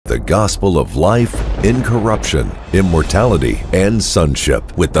the gospel of life, incorruption, immortality, and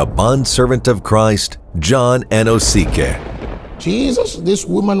sonship with the bondservant of Christ, John Anosike. Jesus, this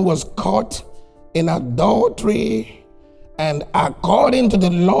woman was caught in adultery, and according to the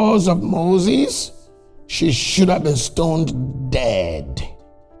laws of Moses, she should have been stoned dead.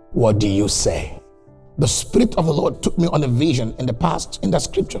 What do you say? The Spirit of the Lord took me on a vision in the past, in that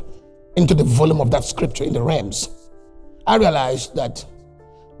scripture, into the volume of that scripture, in the realms. I realized that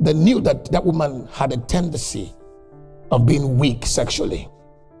they knew that that woman had a tendency of being weak sexually.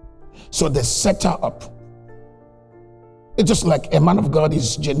 So they set her up. It's just like a man of God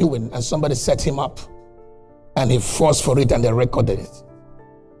is genuine and somebody set him up and he falls for it and they recorded it.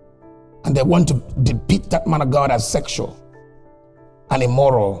 And they want to depict that man of God as sexual and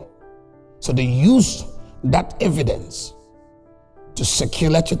immoral. So they use that evidence to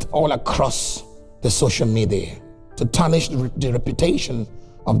circulate it all across the social media to tarnish the reputation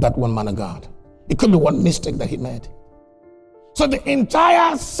of that one man of God. It could be one mistake that he made. So the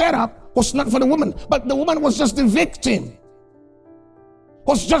entire setup was not for the woman, but the woman was just the victim,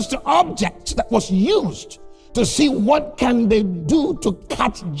 was just the object that was used to see what can they do to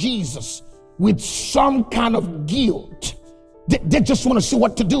catch Jesus with some kind of guilt. They just want to see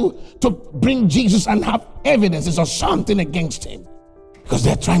what to do to bring Jesus and have evidences or something against him. Because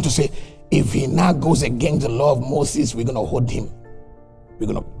they're trying to say, if he now goes against the law of Moses, we're going to hold him. We're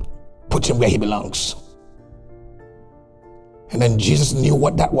going to put him where he belongs. And then Jesus knew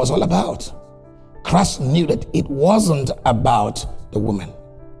what that was all about. Christ knew that it wasn't about the woman.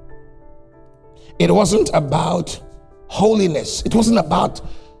 It wasn't about holiness. It wasn't about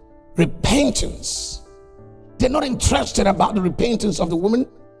repentance. They're not interested about the repentance of the woman.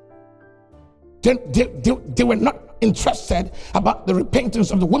 They were not interested about the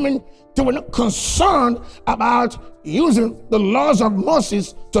repentance of the woman. They were not concerned about using the laws of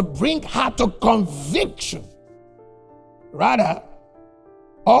Moses to bring her to conviction. Rather,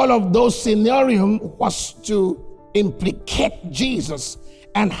 all of those scenarios was to implicate Jesus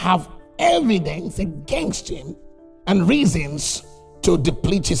and have evidence against him and reasons to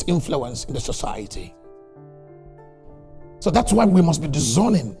deplete his influence in the society. So that's why we must be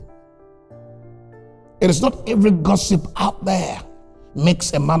discerning. It is not every gossip out there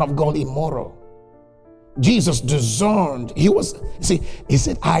makes a man of God immoral. Jesus discerned. He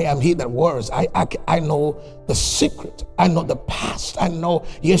said, I am he that was. I know the secret. I know the past. I know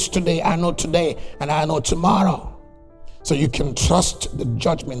yesterday. I know today. And I know tomorrow. So you can trust the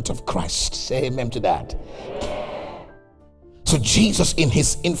judgment of Christ. Say amen to that. So Jesus, in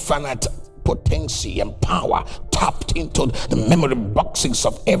his infinite potency and power, tapped into the memory boxes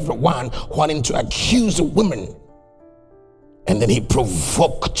of everyone wanting to accuse the women. And then he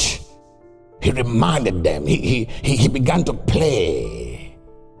provoked, he reminded them, he began to play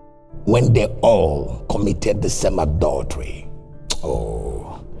when they all committed the same adultery.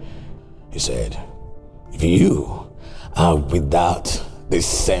 Oh, he said, if you are without the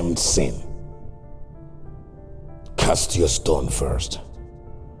same sin, cast your stone first.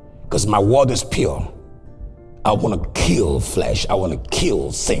 Because my word is pure. I want to kill flesh. I want to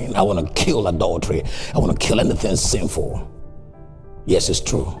kill sin. I want to kill adultery. I want to kill anything sinful. Yes, it's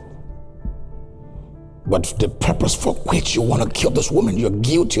true. But the purpose for which you want to kill this woman, you're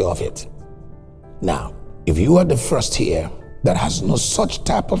guilty of it. Now, if you are the first here that has no such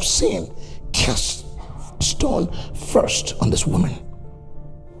type of sin, cast stone first on this woman.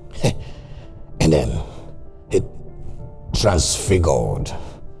 And then it transfigured.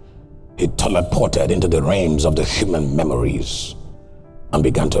 He teleported into the realms of the human memories and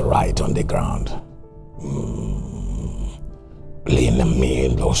began to write on the ground.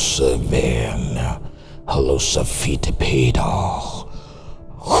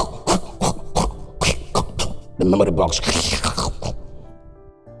 The memory box.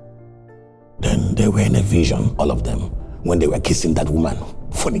 Then they were in a vision, all of them, when they were kissing that woman,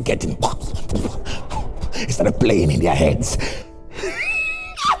 fornicating. It started playing in their heads.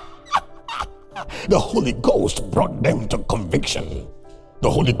 The Holy Ghost brought them to conviction. The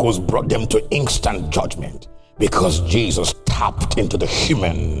Holy Ghost brought them to instant judgment because Jesus tapped into the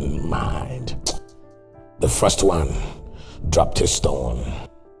human mind. The first one dropped his stone.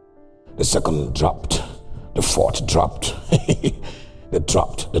 The second dropped. The fourth dropped. They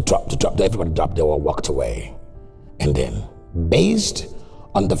dropped. Everybody dropped. They all walked away. And then, based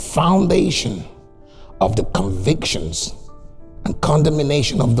on the foundation of the convictions and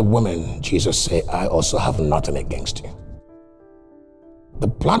condemnation of the woman, Jesus said, I also have nothing against you. The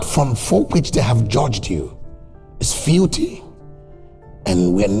platform for which they have judged you is filthy,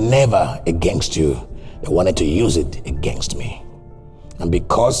 and we're never against you. They wanted to use it against me. And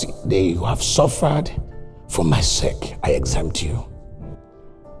because they have suffered for my sake, I exempt you.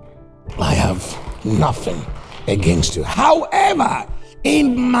 I have nothing against you. However,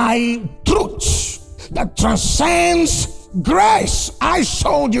 in my truth that transcends grace, I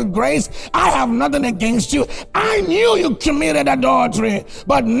showed you grace. I have nothing against you. I knew you committed adultery,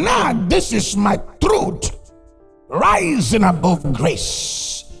 but now this is my truth. Rising above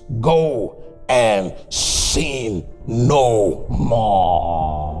grace, go and sin no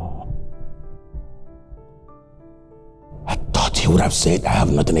more. I thought he would have said, I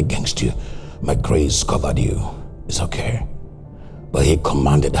have nothing against you. My grace covered you. It's okay. But he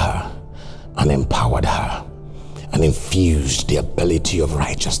commanded her and empowered her and infused the ability of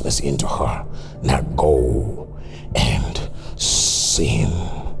righteousness into her. Now go and sin.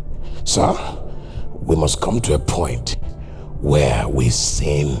 Sir, we must come to a point where we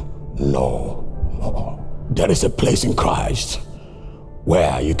sin no more. There is a place in Christ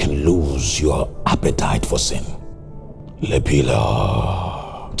where you can lose your appetite for sin.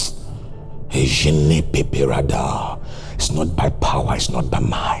 It's not by power, it's not by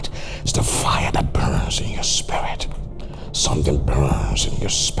might. It's the fire that burns in your spirit. Something burns in your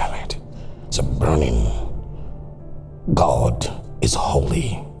spirit. It's a burning. God is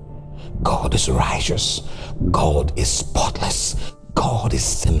holy. God is righteous. God is spotless. God is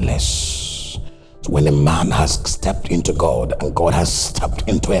sinless. So when a man has stepped into God and God has stepped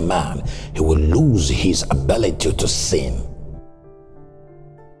into a man, he will lose his ability to sin.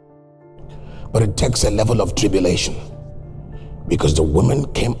 But it takes a level of tribulation, because the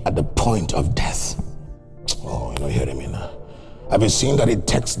woman came at the point of death. Oh, you're not hearing me now. Have you seen that it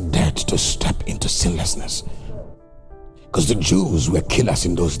takes death to step into sinlessness? Because the Jews were killers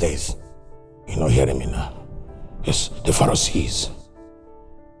in those days. You're not hearing me now. Yes, the Pharisees,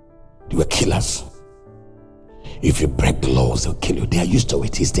 they were killers. If you break the laws, they'll kill you. They are used to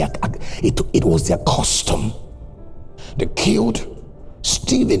it. It was their custom. They killed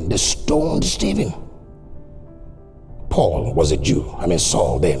Stephen. They stoned Stephen. Paul was a Jew.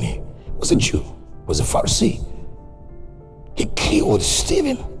 Saul then, he was a Jew, was a Pharisee. He killed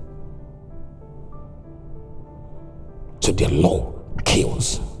Stephen. So their law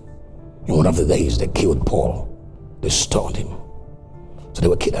kills. In one of the days, they killed Paul. They stoned him. So they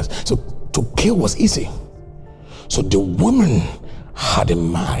were killers. So to kill was easy. So the woman had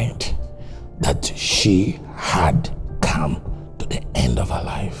in mind that she had come to the end of her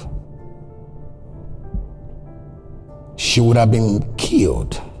life. She would have been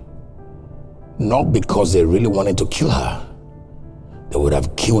killed, not because they really wanted to kill her. They would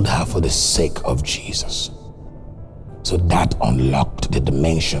have killed her for the sake of Jesus. So that unlocked the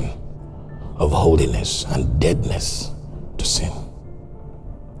dimension of holiness and deadness to sin.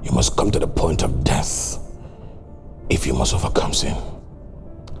 You must come to the point of death if you must overcome sin.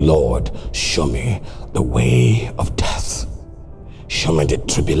 Lord, show me the way of death. Show me the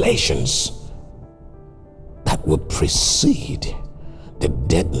tribulations that will precede the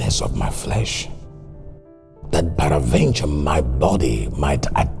deadness of my flesh, that peradventure my body might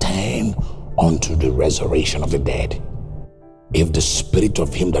attain unto the resurrection of the dead. If the spirit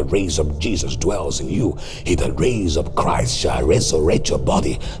of him that raised up Jesus dwells in you, he that raised up Christ shall resurrect your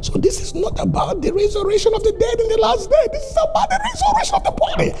body. So this is not about the resurrection of the dead in the last day. This is about the resurrection of the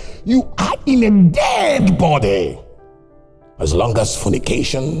body. You are in a dead body. As long as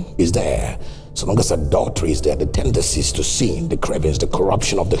fornication is there, so long as adultery is there, the tendencies to sin, the cravings, the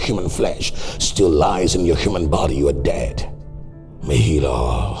corruption of the human flesh still lies in your human body, you are dead.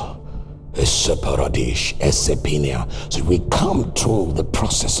 Mehila. So we come through the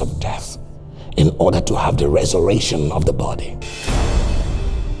process of death in order to have the resurrection of the body.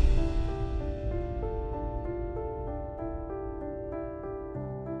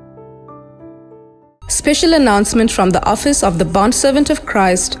 Special announcement from the Office of the Bondservant of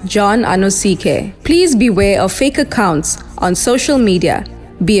Christ, John Anosike. Please beware of fake accounts on social media,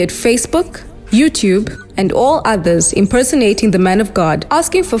 be it Facebook, YouTube, and all others impersonating the man of God,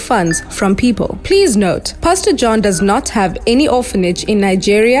 asking for funds from people. Please note, Pastor John does not have any orphanage in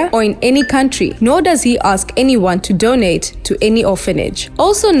Nigeria or in any country, nor does he ask anyone to donate to any orphanage.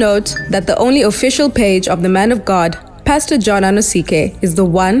 Also note that the only official page of the man of God, Pastor John Anosike, is the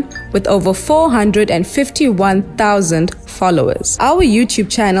one with over 451,000 followers. Our YouTube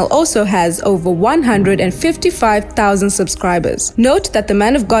channel also has over 155,000 subscribers. Note that the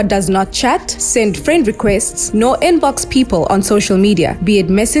man of God does not chat, send friend requests, nor inbox people on social media, be it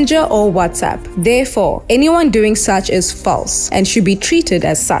Messenger or WhatsApp. Therefore, anyone doing such is false and should be treated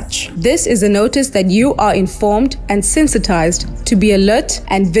as such. This is a notice that you are informed and sensitized to be alert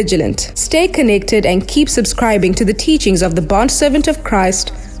and vigilant. Stay connected and keep subscribing to the teachings of the bondservant of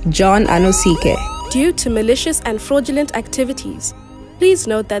Christ, John Anosike. Due to malicious and fraudulent activities, please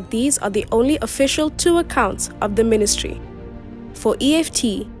note that these are the only official 2 accounts of the ministry. For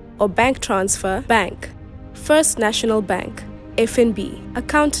EFT or bank transfer, bank, First National Bank, FNB,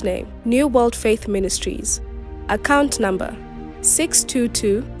 account name, New World Faith Ministries, account number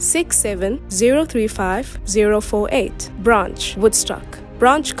 622-67035-048, branch, Woodstock,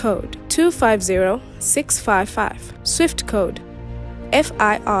 branch code 250655, SWIFT code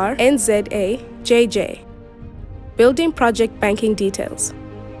FIRNZAJJ, building project banking details,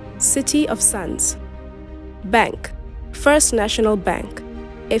 City of Sons, bank, First National Bank,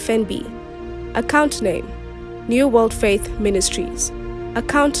 FNB, account name, New World Faith Ministries,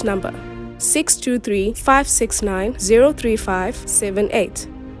 account number 623-569-03578,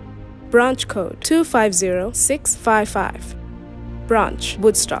 branch code 250655, branch,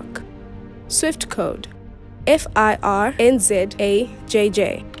 Woodstock, SWIFT code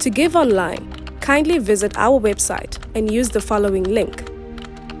FIRNZAJJ. To give online, kindly visit our website and use the following link: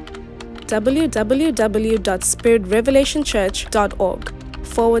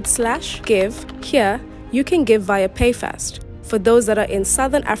 www.spiritrevelationchurch.org/give. Here, you can give via PayFast for those that are in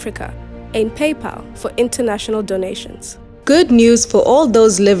Southern Africa, and PayPal for international donations. Good news for all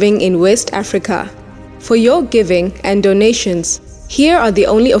those living in West Africa. For your giving and donations, here are the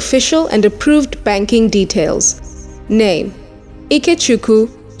only official and approved banking details. Name: Ikechukwu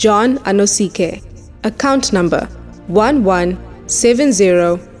John Anosike. Account number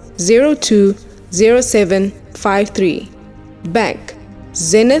 1170020753. Bank: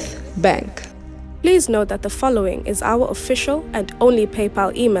 Zenith Bank. Please note that the following is our official and only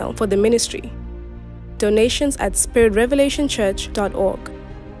PayPal email for the ministry: donations@spiritrevelationchurch.org.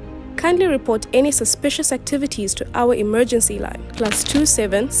 Kindly report any suspicious activities to our emergency line,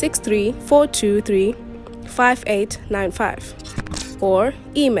 +2763 423 5895, or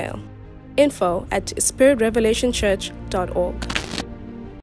email info@spiritrevelationchurch.org.